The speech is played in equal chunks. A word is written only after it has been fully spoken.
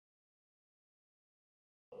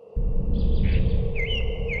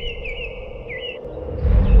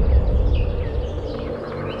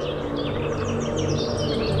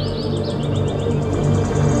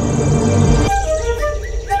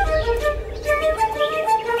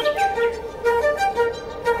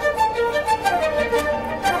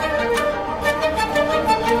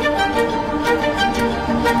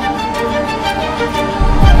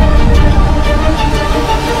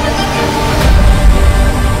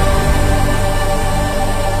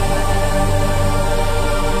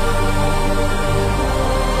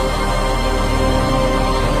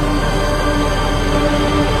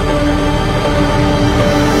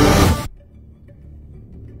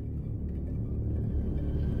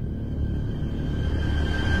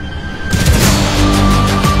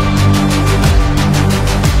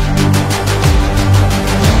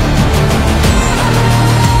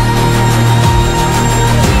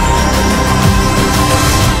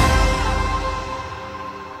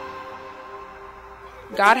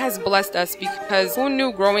God has blessed us, because who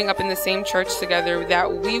knew growing up in the same church together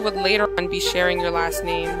that we would later on be sharing your last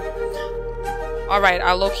name? Alright,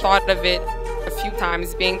 I low-key thought of it a few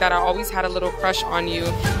times, being that I always had a little crush on you.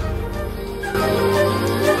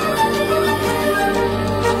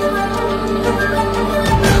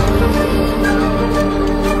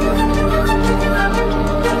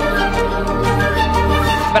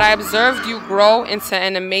 But I observed you grow into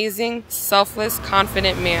an amazing, selfless,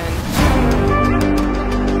 confident man.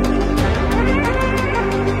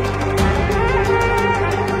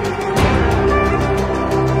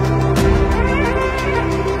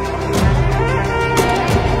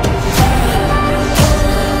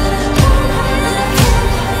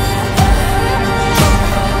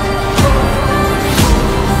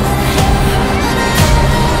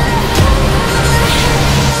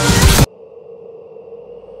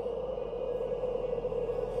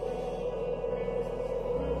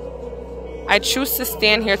 I choose to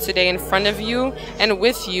stand here today in front of you and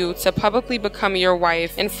with you to publicly become your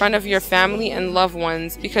wife in front of your family and loved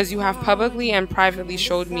ones, because you have publicly and privately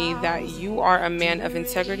showed me that you are a man of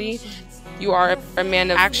integrity, you are a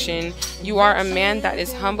man of action, you are a man that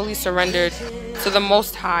is humbly surrendered to the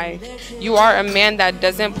Most High, you are a man that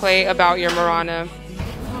doesn't play about your Myrhana.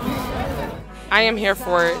 I am here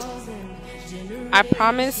for it. I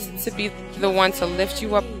promise to be the one to lift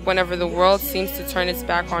you up whenever the world seems to turn its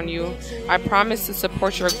back on you. I promise to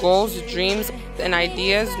support your goals, dreams, and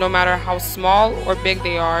ideas, no matter how small or big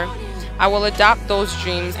they are. I will adopt those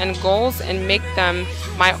dreams and goals and make them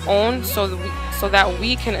my own so that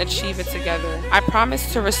we can achieve it together. I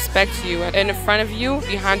promise to respect you and in front of you,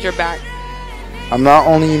 behind your back. I'm not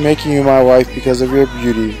only making you my wife because of your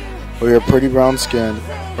beauty, or your pretty brown skin,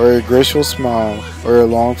 or your graceful smile, or your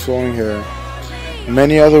long flowing hair.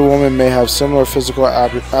 Many other women may have similar physical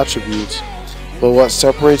attributes, but what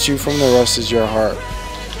separates you from the rest is your heart.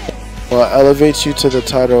 What elevates you to the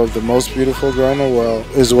title of the most beautiful girl in the world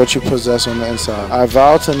is what you possess on the inside. I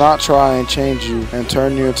vow to not try and change you and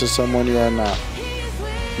turn you into someone you are not.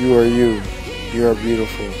 You are you. You are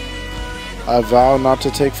beautiful. I vow not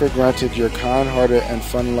to take for granted your kind-hearted and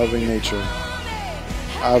fun-loving nature.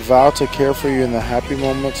 I vow to care for you in the happy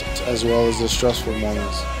moments as well as the stressful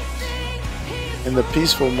moments, in the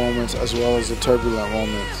peaceful moments as well as the turbulent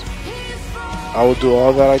moments. I will do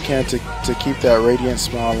all that I can to keep that radiant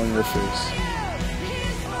smile on your face.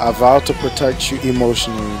 I vow to protect you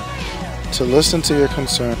emotionally, to listen to your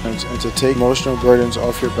concerns, and to take emotional burdens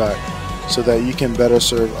off your back so that you can better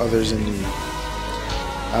serve others in need.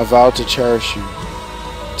 I vow to cherish you,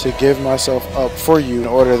 to give myself up for you in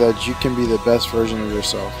order that you can be the best version of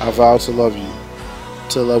yourself. I vow to love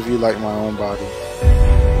you like my own body.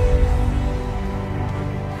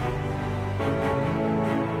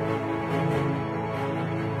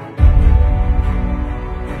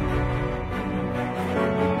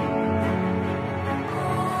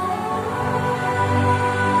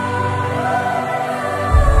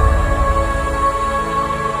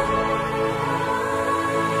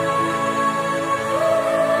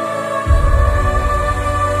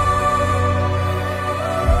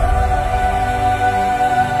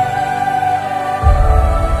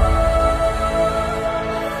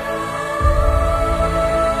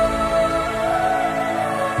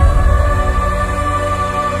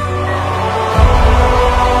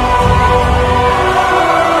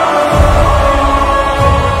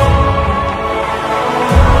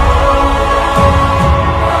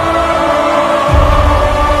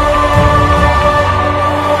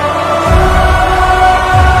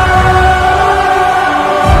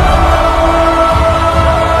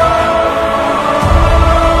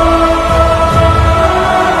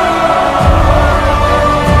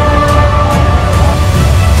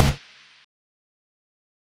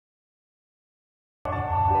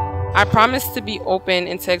 I promise to be open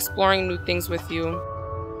into exploring new things with you.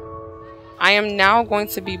 I am now going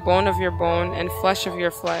to be bone of your bone and flesh of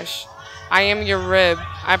your flesh. I am your rib.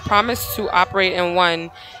 I promise to operate in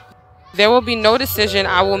one. There will be no decision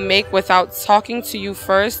I will make without talking to you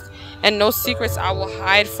first, and no secrets I will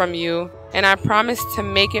hide from you. And I promise to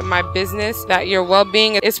make it my business that your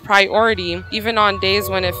well-being is priority, even on days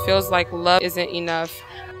when it feels like love isn't enough.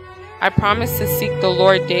 I promise to seek the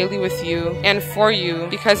Lord daily with you and for you,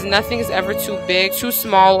 because nothing is ever too big, too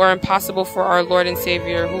small, or impossible for our Lord and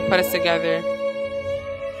Savior who put us together.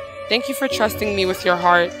 Thank you for trusting me with your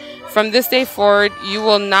heart. From this day forward, you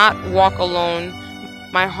will not walk alone.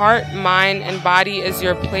 My heart, mind, and body is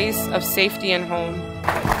your place of safety and home.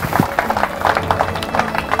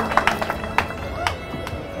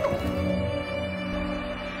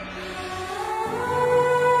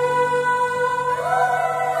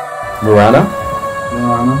 Myrhana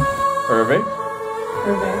Myrhana, Herve,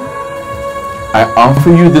 Herve, I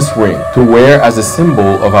offer you this ring to wear as a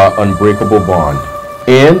symbol of our unbreakable bond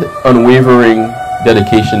and unwavering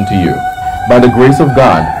dedication to you. By the grace of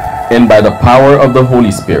God and by the power of the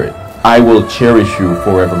Holy Spirit, I will cherish you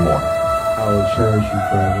forevermore. I will cherish you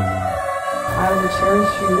forevermore. I will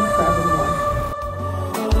cherish you forevermore.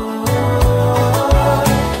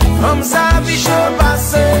 Comme ça, vie, je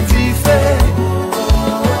passe différent.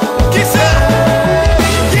 Qui c'est?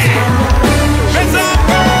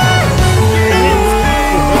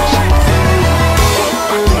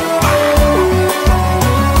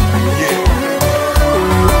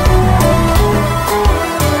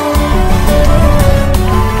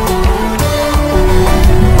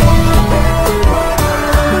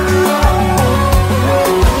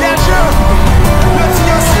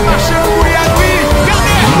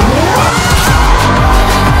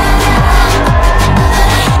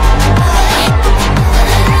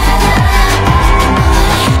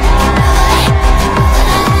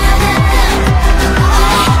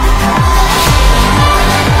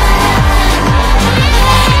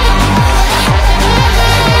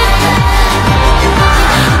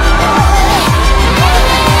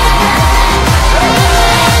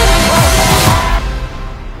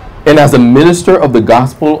 And as a minister of the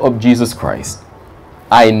gospel of Jesus Christ,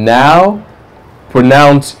 I now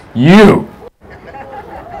pronounce you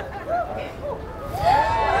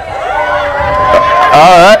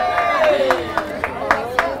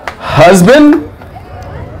husband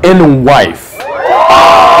and wife.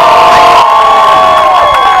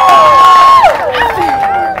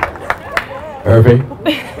 Herve,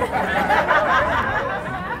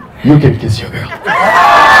 you can kiss your girl.